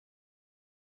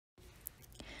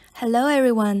Hello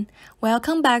everyone,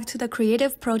 welcome back to the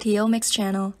Creative Proteomics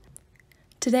channel.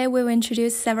 Today we will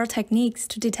introduce several techniques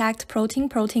to detect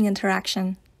protein-protein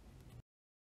interaction.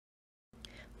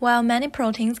 While many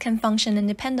proteins can function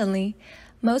independently,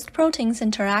 most proteins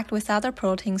interact with other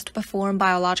proteins to perform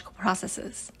biological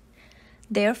processes.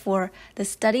 Therefore, the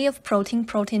study of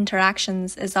protein-protein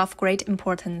interactions is of great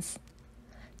importance.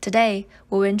 Today,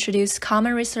 we will introduce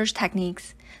common research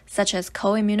techniques such as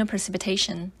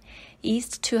co-immunoprecipitation,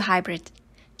 yeast-2 hybrid,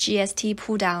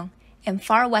 GST-pull down, and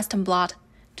far western blot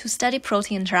to study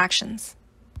protein interactions.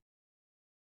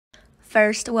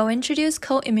 First, we'll introduce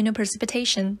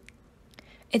co-immunoprecipitation.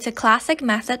 It's a classic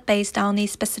method based on the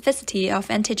specificity of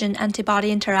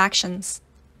antigen-antibody interactions.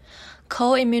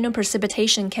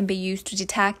 Co-immunoprecipitation can be used to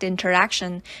detect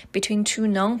interaction between two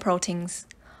known proteins,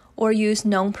 or use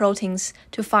known proteins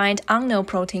to find unknown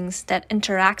proteins that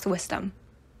interact with them.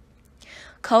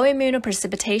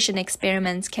 Co-immunoprecipitation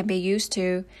experiments can be used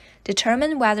to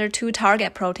determine whether two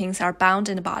target proteins are bound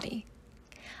in the body,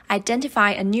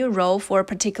 identify a new role for a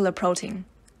particular protein,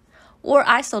 or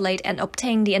isolate and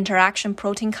obtain the interaction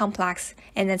protein complex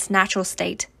in its natural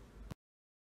state.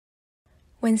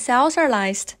 When cells are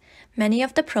lysed, many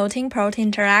of the protein-protein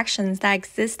interactions that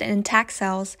exist in intact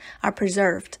cells are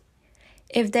preserved.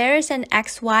 If there is an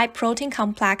XY protein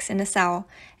complex in the cell,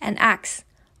 and X,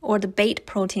 or the bait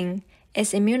protein,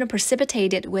 is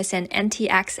immunoprecipitated with an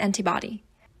anti-X antibody,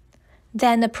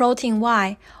 then the protein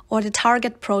Y, or the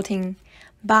target protein,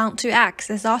 bound to X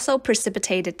is also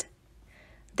precipitated.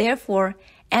 Therefore,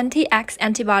 anti-X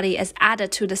antibody is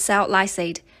added to the cell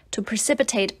lysate to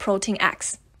precipitate protein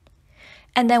X.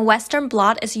 And then Western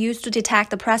blot is used to detect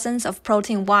the presence of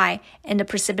protein Y in the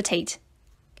precipitate.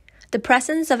 The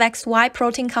presence of XY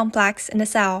protein complex in the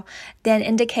cell then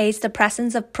indicates the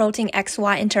presence of protein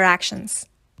XY interactions.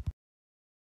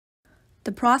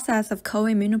 The process of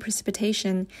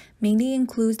co-immunoprecipitation mainly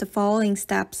includes the following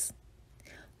steps.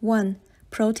 1.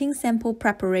 Protein sample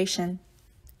preparation.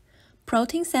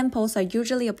 Protein samples are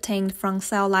usually obtained from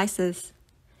cell lysis.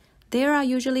 There are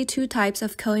usually two types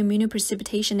of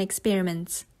co-immunoprecipitation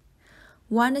experiments.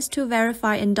 One is to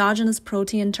verify endogenous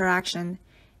protein interaction,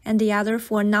 and the other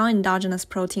for non-endogenous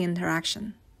protein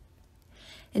interaction.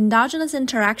 Endogenous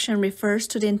interaction refers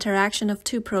to the interaction of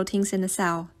two proteins in the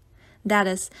cell. That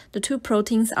is, the two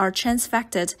proteins are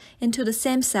transfected into the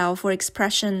same cell for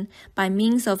expression by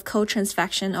means of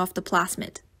co-transfection of the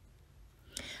plasmid.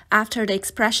 After the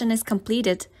expression is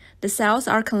completed, the cells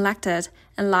are collected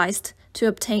and lysed to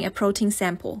obtain a protein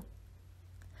sample.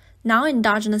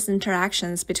 Non-endogenous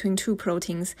interactions between two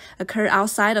proteins occur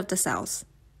outside of the cells.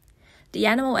 The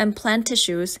animal and plant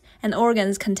tissues and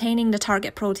organs containing the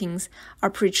target proteins are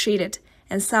pretreated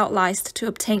and cell-lysed to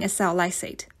obtain a cell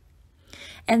lysate.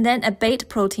 And then a bait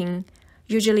protein,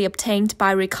 usually obtained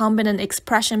by recombinant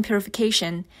expression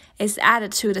purification, is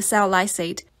added to the cell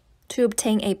lysate to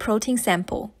obtain a protein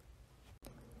sample.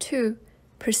 2.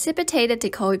 Precipitated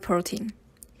decoy protein.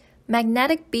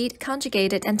 Magnetic bead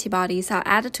conjugated antibodies are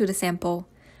added to the sample,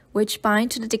 which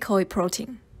bind to the decoy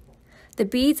protein. The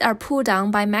beads are pulled down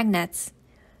by magnets,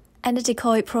 and the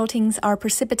decoy proteins are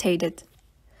precipitated.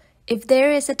 If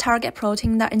there is a target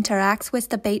protein that interacts with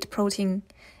the bait protein,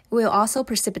 it will also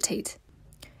precipitate.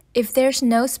 If there's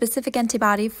no specific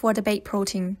antibody for the bait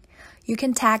protein, you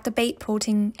can tag the bait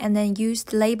protein and then use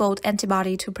the labeled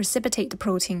antibody to precipitate the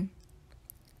protein.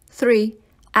 3.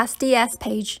 SDS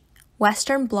page,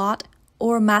 Western blot,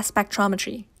 or mass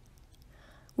spectrometry.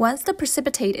 Once the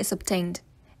precipitate is obtained,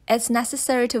 it's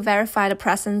necessary to verify the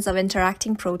presence of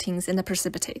interacting proteins in the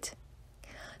precipitate.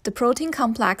 The protein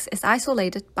complex is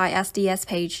isolated by SDS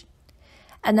page,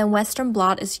 and then Western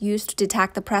blot is used to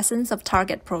detect the presence of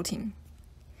target protein.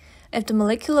 If the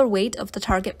molecular weight of the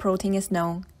target protein is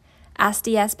known,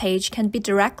 SDS page can be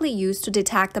directly used to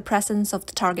detect the presence of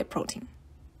the target protein.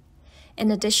 In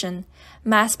addition,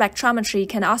 mass spectrometry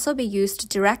can also be used to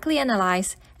directly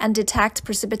analyze and detect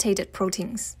precipitated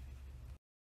proteins.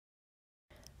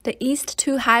 The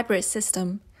yeast-2 hybrid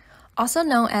system, also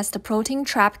known as the protein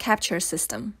trap capture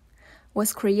system,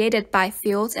 was created by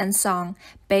Fields and Song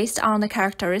based on the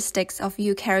characteristics of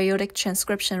eukaryotic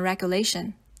transcription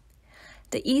regulation.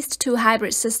 The yeast-2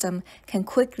 hybrid system can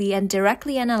quickly and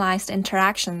directly analyze the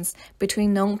interactions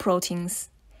between known proteins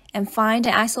and find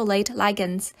and isolate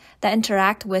ligands that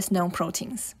interact with known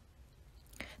proteins.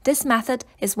 This method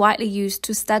is widely used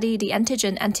to study the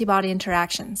antigen-antibody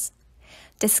interactions,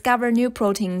 discover new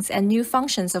proteins and new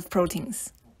functions of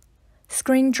proteins,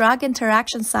 screen drug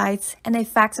interaction sites and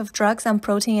effects of drugs on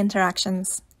protein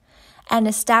interactions, and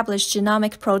establish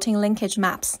genomic protein linkage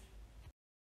maps.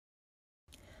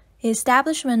 The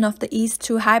establishment of the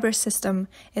yeast-to hybrid system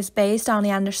is based on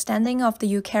the understanding of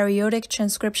the eukaryotic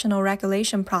transcriptional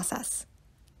regulation process.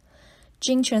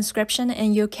 Gene transcription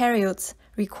in eukaryotes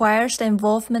requires the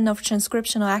involvement of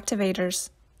transcriptional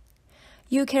activators.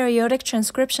 Eukaryotic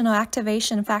transcriptional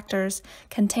activation factors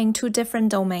contain two different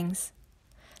domains: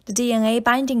 the DNA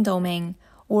binding domain,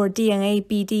 or DNA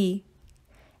BD,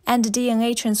 and the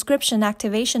DNA transcription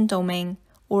activation domain,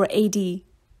 or AD.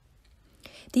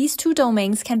 These two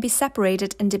domains can be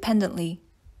separated independently.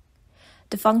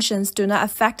 The functions do not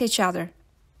affect each other.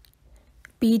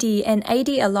 BD and AD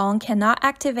alone cannot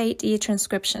activate the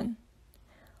transcription.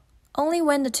 Only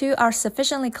when the two are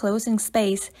sufficiently close in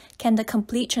space can the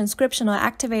complete transcriptional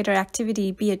activator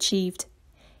activity be achieved,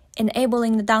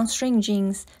 enabling the downstream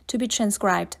genes to be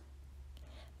transcribed.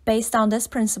 Based on this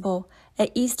principle, a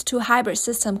yeast-to hybrid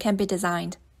system can be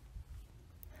designed.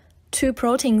 Two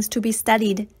proteins to be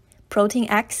studied, protein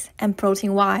X and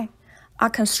protein Y, are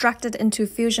constructed into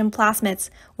fusion plasmids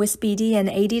with BD and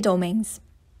AD domains.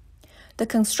 The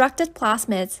constructed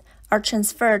plasmids are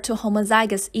transferred to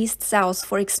homozygous yeast cells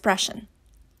for expression.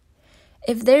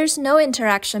 If there is no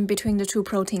interaction between the two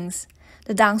proteins,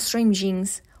 the downstream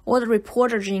genes or the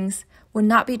reporter genes will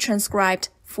not be transcribed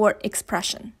for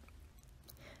expression.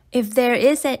 If there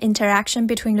is an interaction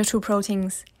between the two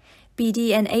proteins,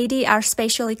 BD and AD are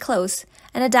spatially close,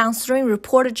 and the downstream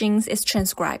reporter genes is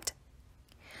transcribed.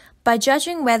 By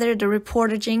judging whether the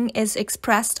reporter gene is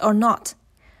expressed or not,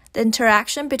 the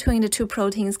interaction between the two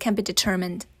proteins can be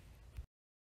determined.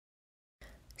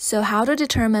 So how to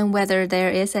determine whether there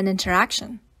is an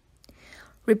interaction?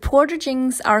 Reporter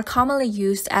genes are commonly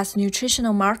used as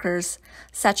nutritional markers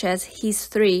such as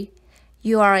HEAS3,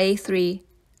 URA3,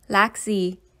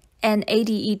 LAC-Z, and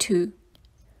ADE2.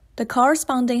 The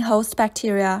corresponding host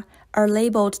bacteria are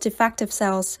labeled defective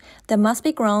cells that must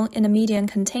be grown in a medium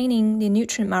containing the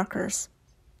nutrient markers.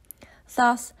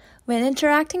 Thus, when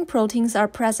interacting proteins are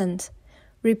present,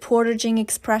 reporter gene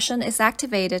expression is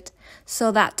activated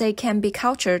so that they can be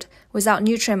cultured without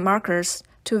nutrient markers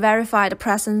to verify the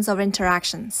presence of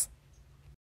interactions.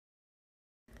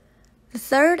 The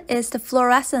third is the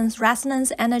fluorescence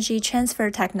resonance energy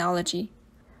transfer technology,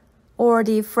 or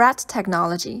the FRET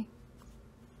technology.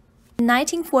 In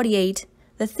 1948,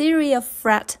 the theory of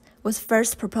FRET was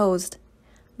first proposed,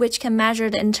 which can measure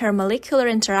the intermolecular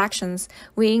interactions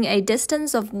within a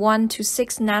distance of 1 to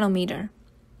 6 nanometer.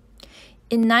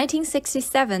 In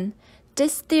 1967,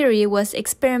 this theory was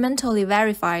experimentally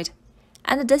verified,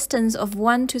 and the distance of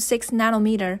 1 to 6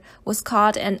 nanometer was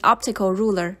called an optical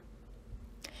ruler.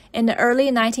 In the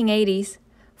early 1980s,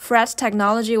 FRET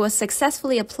technology was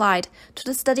successfully applied to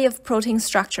the study of protein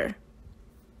structure.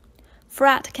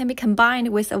 FRET can be combined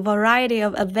with a variety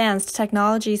of advanced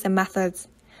technologies and methods,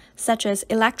 such as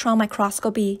electron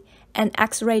microscopy and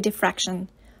X-ray diffraction,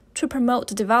 to promote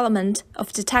the development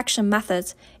of detection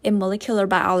methods in molecular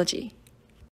biology.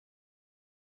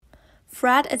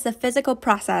 FRET is a physical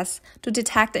process to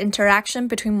detect the interaction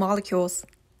between molecules.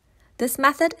 This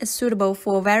method is suitable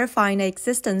for verifying the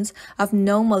existence of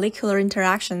known molecular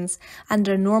interactions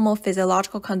under normal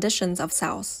physiological conditions of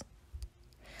cells.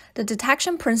 The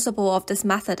detection principle of this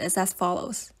method is as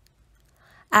follows.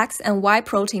 X and Y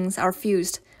proteins are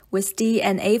fused with D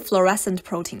and A fluorescent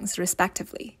proteins,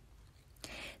 respectively.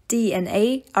 D and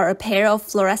A are a pair of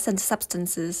fluorescent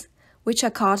substances, which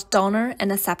are called donor and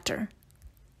acceptor.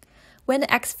 When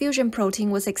the X fusion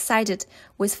protein was excited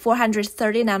with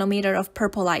 430 nanometer of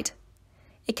purple light,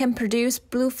 it can produce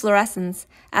blue fluorescence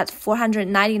at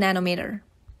 490 nanometer.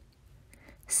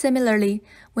 Similarly,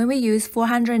 when we use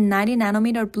 490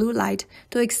 nanometer blue light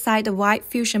to excite the Y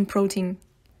fusion protein,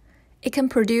 it can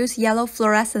produce yellow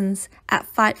fluorescence at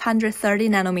 530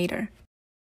 nanometer.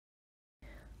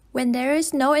 When there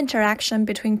is no interaction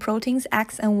between proteins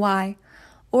X and Y,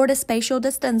 or the spatial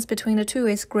distance between the two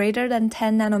is greater than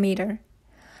 10 nanometer,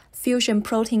 fusion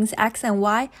proteins X and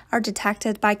Y are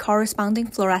detected by corresponding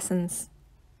fluorescence.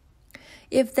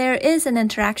 If there is an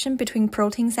interaction between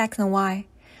proteins X and Y,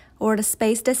 or the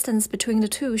space distance between the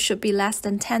two should be less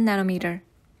than 10 nanometer,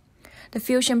 the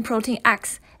fusion protein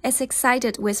X is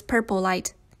excited with purple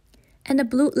light, and the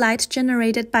blue light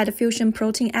generated by the fusion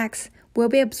protein X will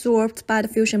be absorbed by the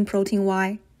fusion protein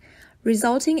Y,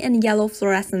 resulting in yellow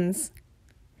fluorescence.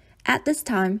 At this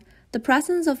time, the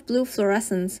presence of blue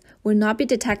fluorescence will not be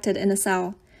detected in the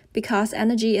cell because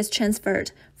energy is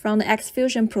transferred from the X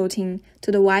fusion protein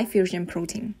to the Y fusion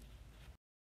protein.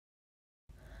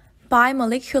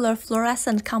 Bimolecular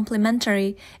fluorescent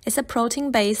complementary is a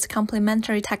protein-based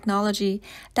complementary technology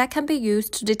that can be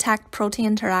used to detect protein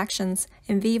interactions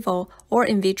in vivo or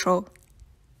in vitro.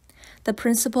 The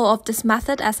principle of this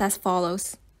method is as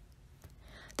follows.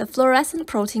 the fluorescent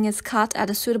protein is cut at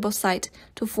a suitable site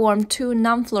to form two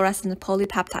non-fluorescent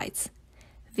polypeptides,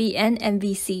 Vn and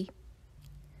Vc.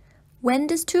 When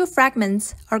these two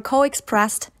fragments are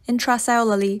co-expressed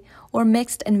intracellularly or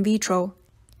mixed in vitro,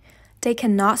 they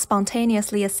cannot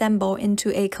spontaneously assemble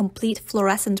into a complete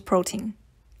fluorescent protein.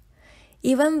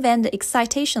 Even when the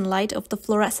excitation light of the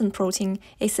fluorescent protein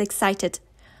is excited,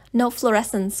 no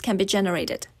fluorescence can be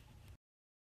generated.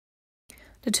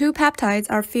 The two peptides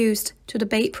are fused to the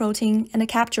bait protein and the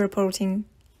capture protein.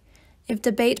 If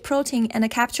the bait protein and the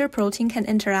capture protein can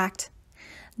interact,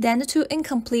 then the two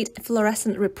incomplete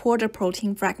fluorescent reporter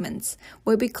protein fragments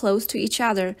will be close to each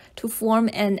other to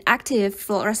form an active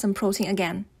fluorescent protein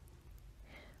again.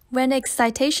 When the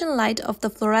excitation light of the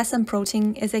fluorescent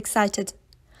protein is excited,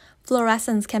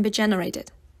 fluorescence can be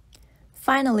generated.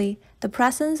 Finally, the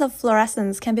presence of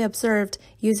fluorescence can be observed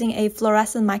using a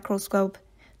fluorescent microscope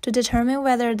to determine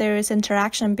whether there is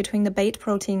interaction between the bait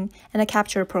protein and the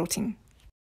capture protein.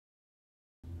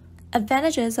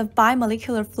 Advantages of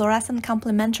bimolecular fluorescent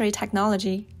complementary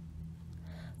technology.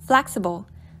 Flexible,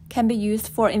 can be used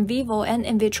for in vivo and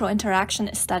in vitro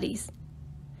interaction studies.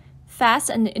 Fast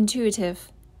and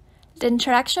intuitive, the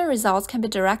interaction results can be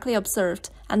directly observed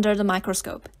under the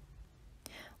microscope.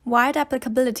 Wide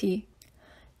applicability.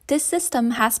 This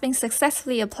system has been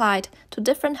successfully applied to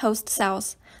different host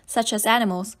cells, such as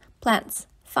animals, plants,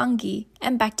 fungi,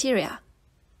 and bacteria.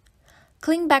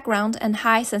 Clean background and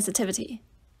high sensitivity.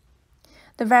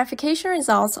 The verification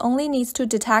results only needs to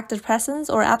detect the presence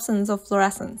or absence of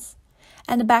fluorescence,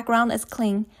 and the background is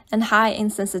clean and high in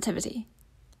sensitivity.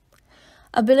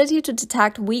 Ability to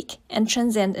detect weak and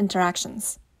transient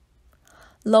interactions.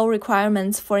 Low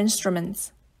requirements for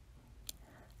instruments.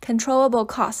 Controllable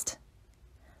cost.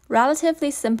 Relatively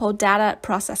simple data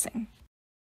processing.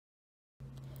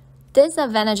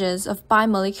 Disadvantages of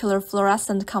bimolecular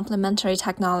fluorescent complementary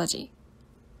technology.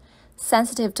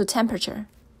 Sensitive to temperature.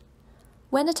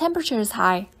 When the temperature is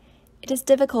high, it is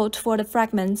difficult for the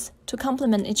fragments to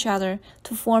complement each other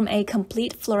to form a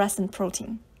complete fluorescent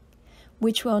protein,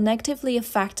 which will negatively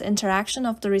affect the interaction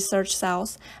of the research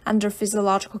cells under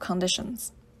physiological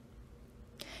conditions.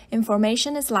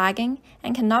 Information is lagging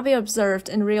and cannot be observed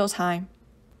in real time.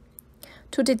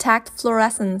 To detect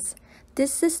fluorescence,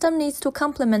 this system needs to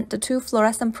complement the two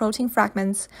fluorescent protein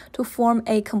fragments to form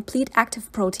a complete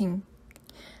active protein,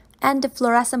 and the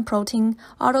fluorescent protein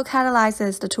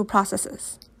autocatalyzes the two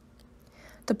processes.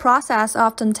 The process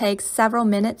often takes several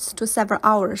minutes to several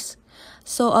hours,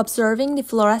 so observing the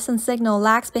fluorescent signal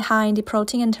lags behind the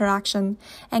protein interaction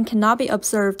and cannot be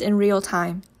observed in real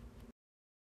time.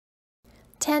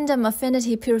 Tandem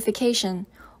affinity purification,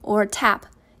 or TAP,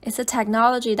 is a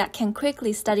technology that can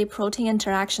quickly study protein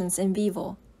interactions in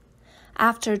vivo.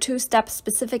 After two-step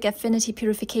specific affinity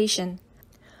purification,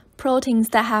 proteins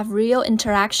that have real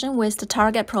interaction with the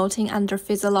target protein under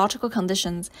physiological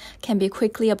conditions can be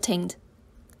quickly obtained.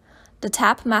 The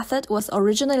TAP method was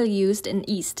originally used in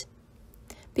yeast.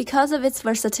 Because of its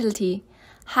versatility,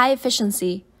 high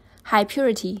efficiency, high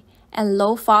purity, and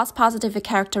low false positive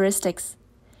characteristics,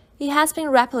 it has been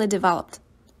rapidly developed.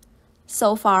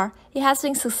 So far, it has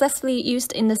been successfully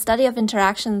used in the study of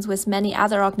interactions with many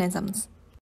other organisms.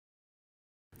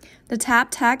 The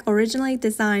TAP tag originally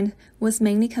designed was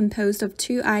mainly composed of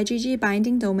two IgG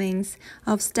binding domains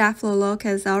of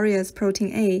Staphylococcus aureus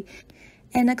protein A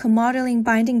and a commodulin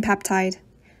binding peptide,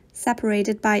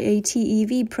 separated by a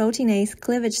TEV proteinase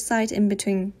cleavage site in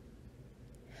between.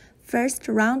 First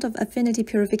round of affinity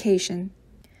purification.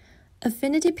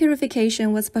 Affinity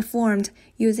purification was performed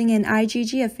using an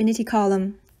IgG affinity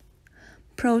column.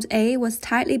 Prot A was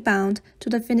tightly bound to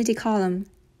the affinity column.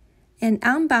 An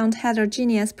unbound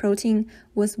heterogeneous protein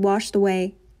was washed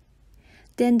away,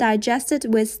 then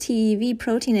digested with TEV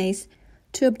proteinase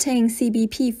to obtain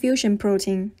CBP fusion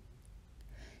protein.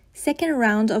 Second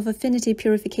round of affinity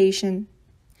purification.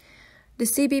 The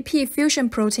CBP fusion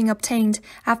protein obtained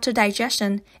after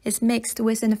digestion is mixed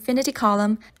with an affinity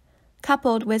column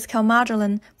coupled with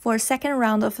calmodulin for a second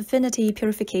round of affinity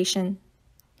purification.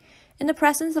 In the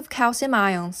presence of calcium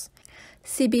ions,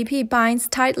 CBP binds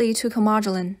tightly to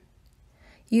calmodulin.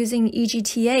 Using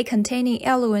EGTA-containing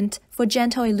eluent for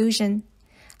gentle elution,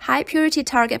 high-purity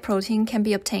target protein can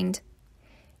be obtained.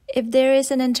 If there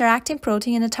is an interacting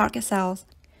protein in the target cells,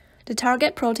 the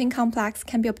target protein complex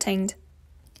can be obtained.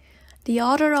 The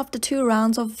order of the two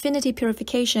rounds of affinity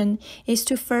purification is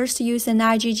to first use an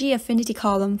IgG affinity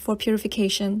column for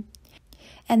purification,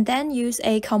 and then use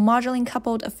a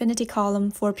calmodulin-coupled affinity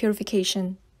column for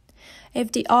purification.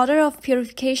 If the order of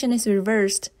purification is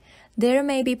reversed, there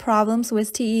may be problems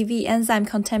with TEV enzyme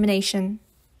contamination.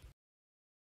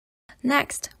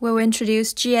 Next, we will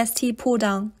introduce GST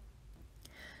pull-down.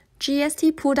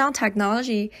 GST pull-down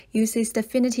technology uses the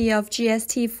affinity of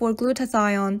GST for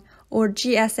glutathione, or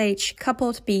GSH,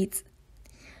 coupled beads.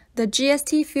 The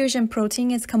GST fusion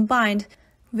protein is combined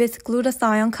with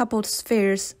glutathione-coupled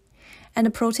spheres, and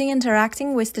the protein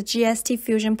interacting with the GST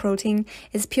fusion protein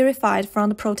is purified from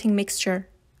the protein mixture.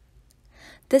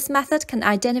 This method can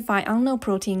identify unknown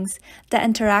proteins that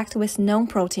interact with known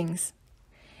proteins,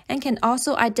 and can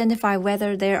also identify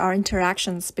whether there are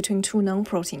interactions between two known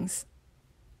proteins.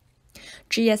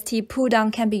 GST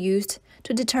pull-down can be used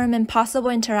to determine possible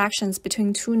interactions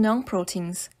between two known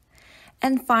proteins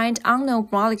and find unknown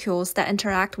molecules that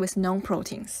interact with known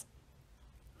proteins.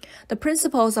 The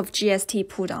principles of GST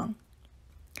pull-down.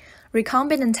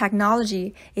 Recombinant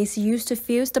technology is used to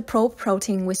fuse the probe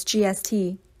protein with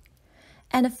GST,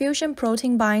 and the fusion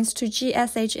protein binds to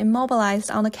GSH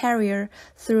immobilized on the carrier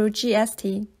through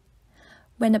GST.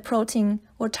 When the protein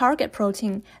or target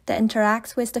protein that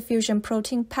interacts with the fusion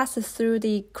protein passes through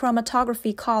the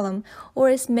chromatography column or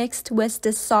is mixed with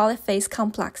this solid phase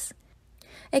complex,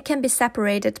 it can be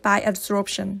separated by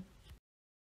adsorption.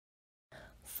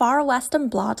 Far Western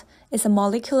blot is a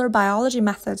molecular biology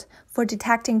method for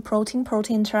detecting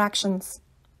protein-protein interactions.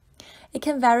 It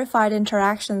can verify the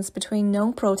interactions between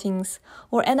known proteins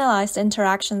or analyze the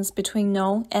interactions between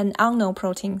known and unknown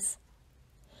proteins.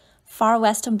 Far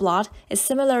Western blot is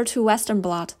similar to Western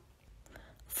blot.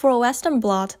 For Western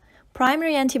blot,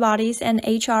 primary antibodies and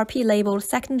HRP-labeled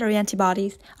secondary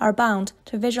antibodies are bound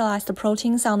to visualize the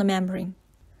proteins on the membrane.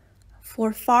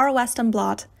 For Far Western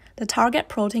blot, the target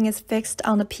protein is fixed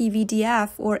on the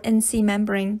PVDF or NC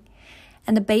membrane,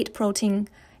 and the bait protein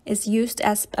is used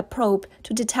as a probe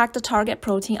to detect the target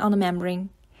protein on the membrane.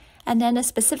 And then a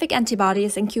specific antibody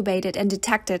is incubated and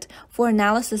detected for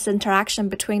analysis interaction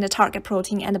between the target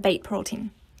protein and the bait protein.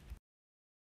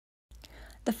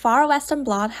 The Far Western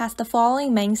blot has the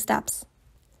following main steps.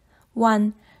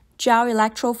 1. Gel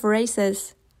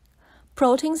electrophoresis.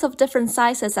 Proteins of different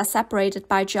sizes are separated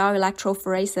by gel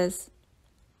electrophoresis.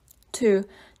 2.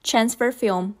 Transfer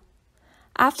film.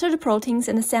 After the proteins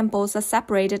in the samples are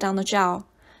separated on the gel,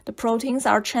 the proteins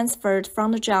are transferred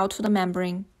from the gel to the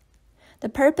membrane. The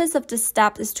purpose of this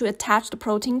step is to attach the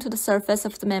protein to the surface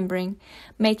of the membrane,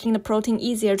 making the protein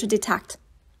easier to detect.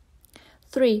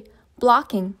 3.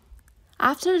 Blocking.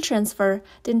 After the transfer,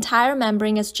 the entire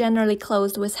membrane is generally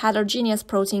closed with heterogeneous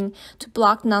protein to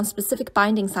block nonspecific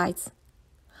binding sites.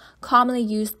 Commonly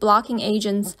used blocking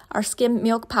agents are skim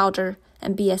milk powder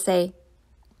and BSA.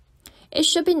 It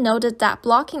should be noted that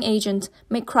blocking agents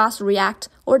may cross-react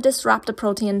or disrupt the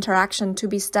protein interaction to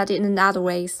be studied in other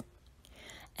ways.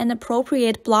 An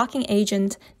appropriate blocking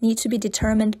agent needs to be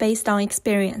determined based on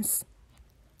experience.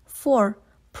 4.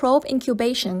 Probe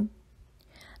incubation.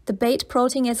 The bait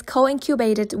protein is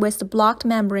co-incubated with the blocked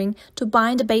membrane to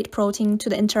bind the bait protein to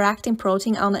the interacting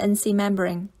protein on the NC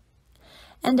membrane,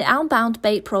 and the unbound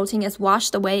bait protein is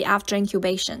washed away after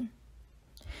incubation.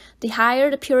 The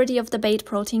higher the purity of the bait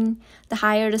protein, the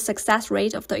higher the success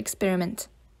rate of the experiment.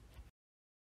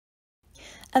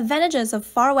 Advantages of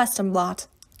Far Western blot.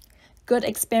 Good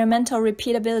experimental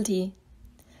repeatability.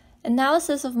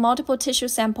 Analysis of multiple tissue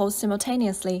samples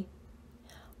simultaneously.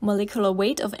 Molecular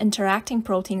weight of interacting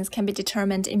proteins can be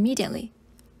determined immediately.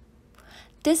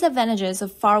 Disadvantages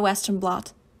of Far Western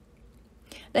blot.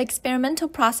 The experimental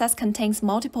process contains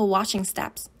multiple watching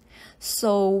steps,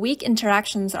 so weak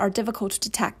interactions are difficult to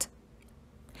detect.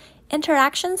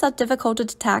 Interactions are difficult to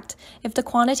detect if the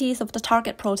quantities of the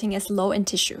target protein is low in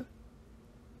tissue.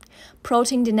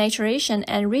 Protein denaturation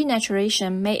and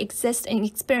renaturation may exist in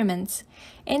experiments,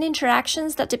 and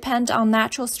interactions that depend on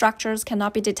natural structures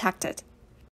cannot be detected.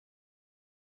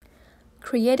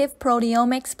 Creative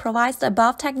proteomics provides the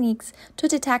above techniques to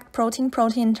detect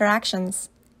protein-protein interactions.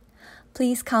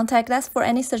 Please contact us for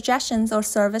any suggestions or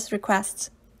service requests.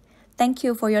 Thank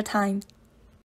you for your time.